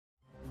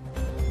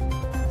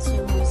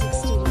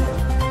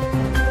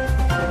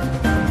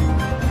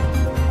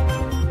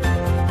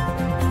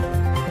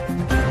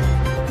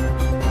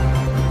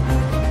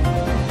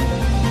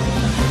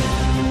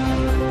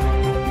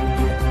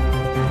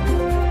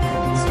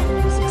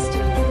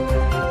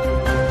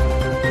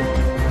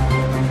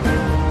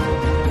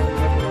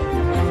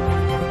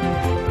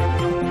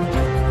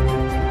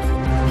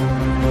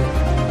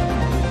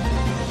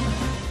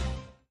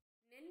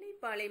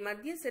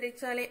மத்திய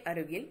சிறைச்சாலை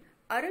அருகில்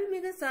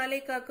அருள்மிகு சாலை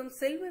காக்கும்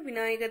செல்வ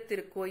விநாயகர்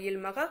திருக்கோயில்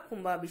மகா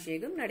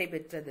கும்பாபிஷேகம்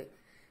நடைபெற்றது.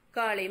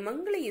 காலை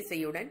மங்கள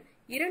இசையுடன்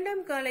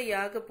 2ஆம் கால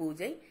யாக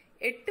பூஜை,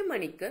 8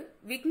 மணிக்கு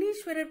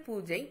விக்னேஸ்வரர்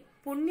பூஜை,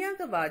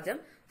 புண்ணியாக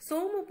வாஜம்,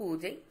 சோம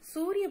பூஜை,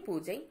 சூரிய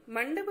பூஜை,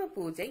 மண்டப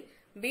பூஜை,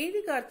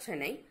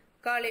 வேதிகார்ச்சனை,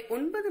 காலை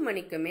 9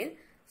 மணிக்கு மேல்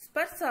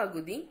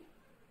ஸ்பர்சாகுதி,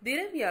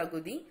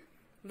 திரவியாகுதி,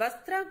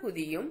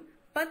 வஸ்திராகுதியும்,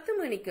 10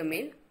 மணிக்கு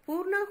மேல்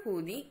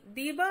பூர்ணாகூதி,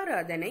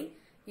 தீபாராதனை,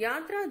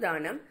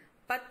 யாத்ராதானம்,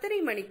 10:30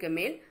 மணிக்கு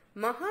மேல்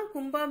மகா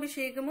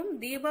கும்பாபிஷேகமும்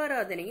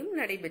தீபாராதனையும்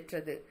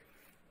நடைபெற்றது.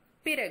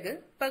 பிறகு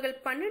பகல்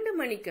 12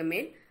 மணிக்கு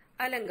மேல்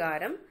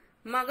அலங்காரம்,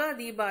 மகா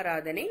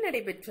தீபாராதனை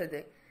நடைபெற்றது.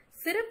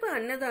 சிறப்பு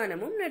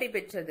அன்னதானமும்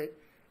நடைபெற்றது.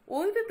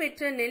 ஓய்வு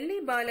பெற்ற நெல்லை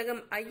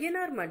பாலகம்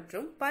ஐயனார்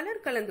மற்றும்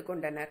பலர் கலந்து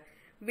கொண்டனர்.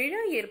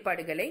 விழா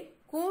ஏற்பாடுகளை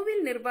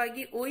கோவில்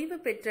நிர்வாகி ஓய்வு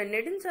பெற்ற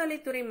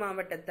நெடுஞ்சாலைத்துறை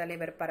மாவட்ட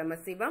தலைவர்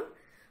பரமசிவம்,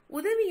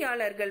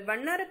 உதவியாளர்கள்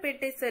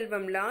வண்ணாரப்பேட்டை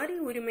செல்வம் லாரி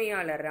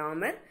உரிமையாளர்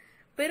ராமர்,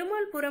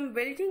 பெருமாள்புரம்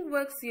வெல்டிங்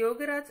ஒர்க்ஸ்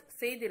யோகராஜ்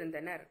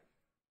செய்திருந்தனர்.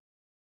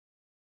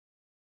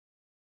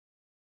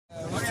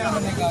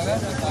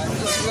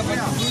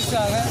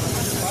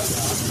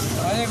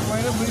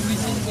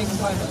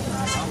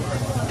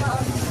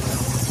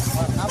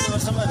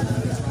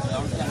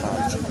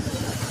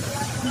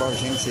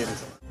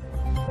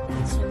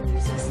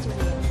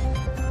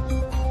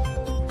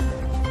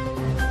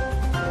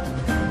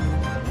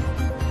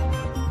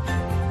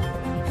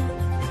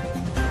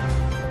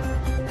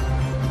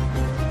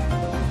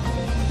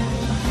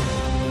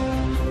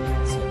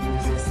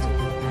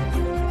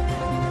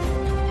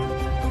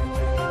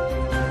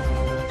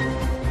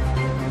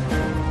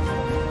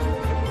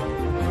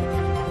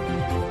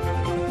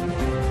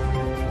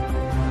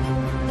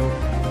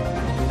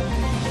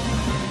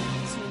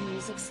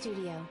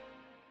 Studio.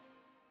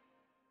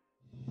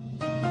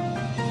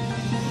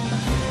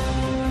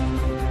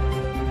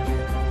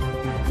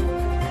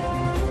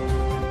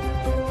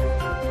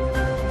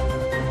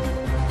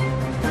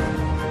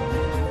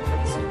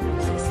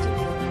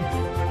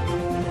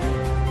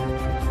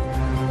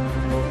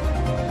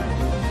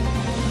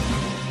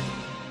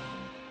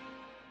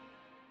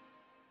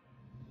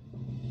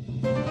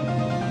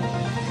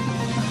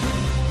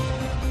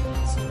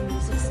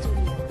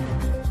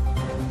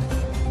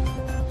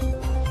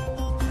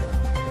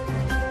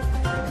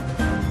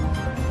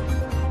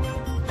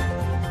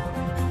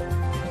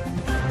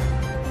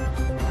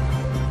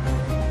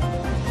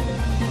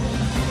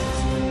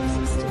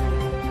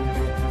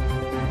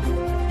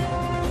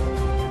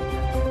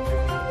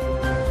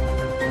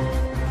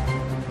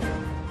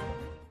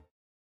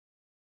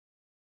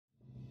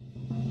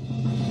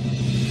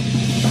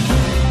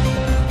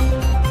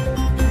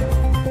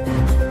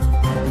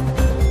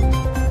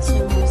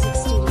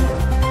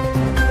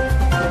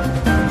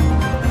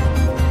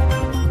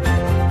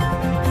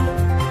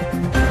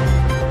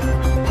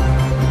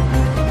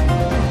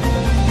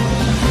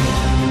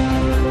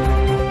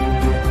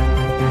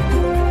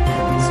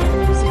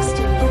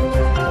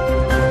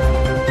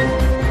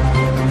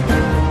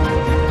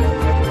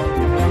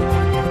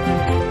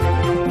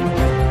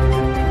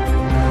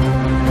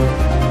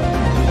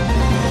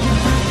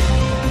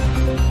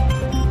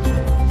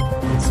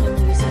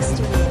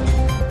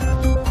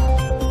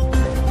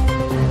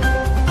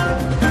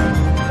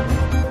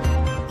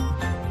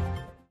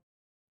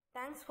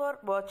 Thanks for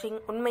watching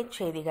உண்மை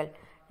செய்திகள்.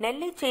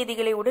 நெல்லை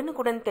செய்திகளை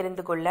உடனுக்குடன்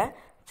தெரிந்து கொள்ள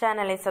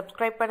சேனலை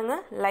சப்ஸ்கிரைப் பண்ணுங்க,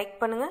 லைக்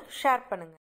பண்ணுங்க, ஷேர் பண்ணுங்க.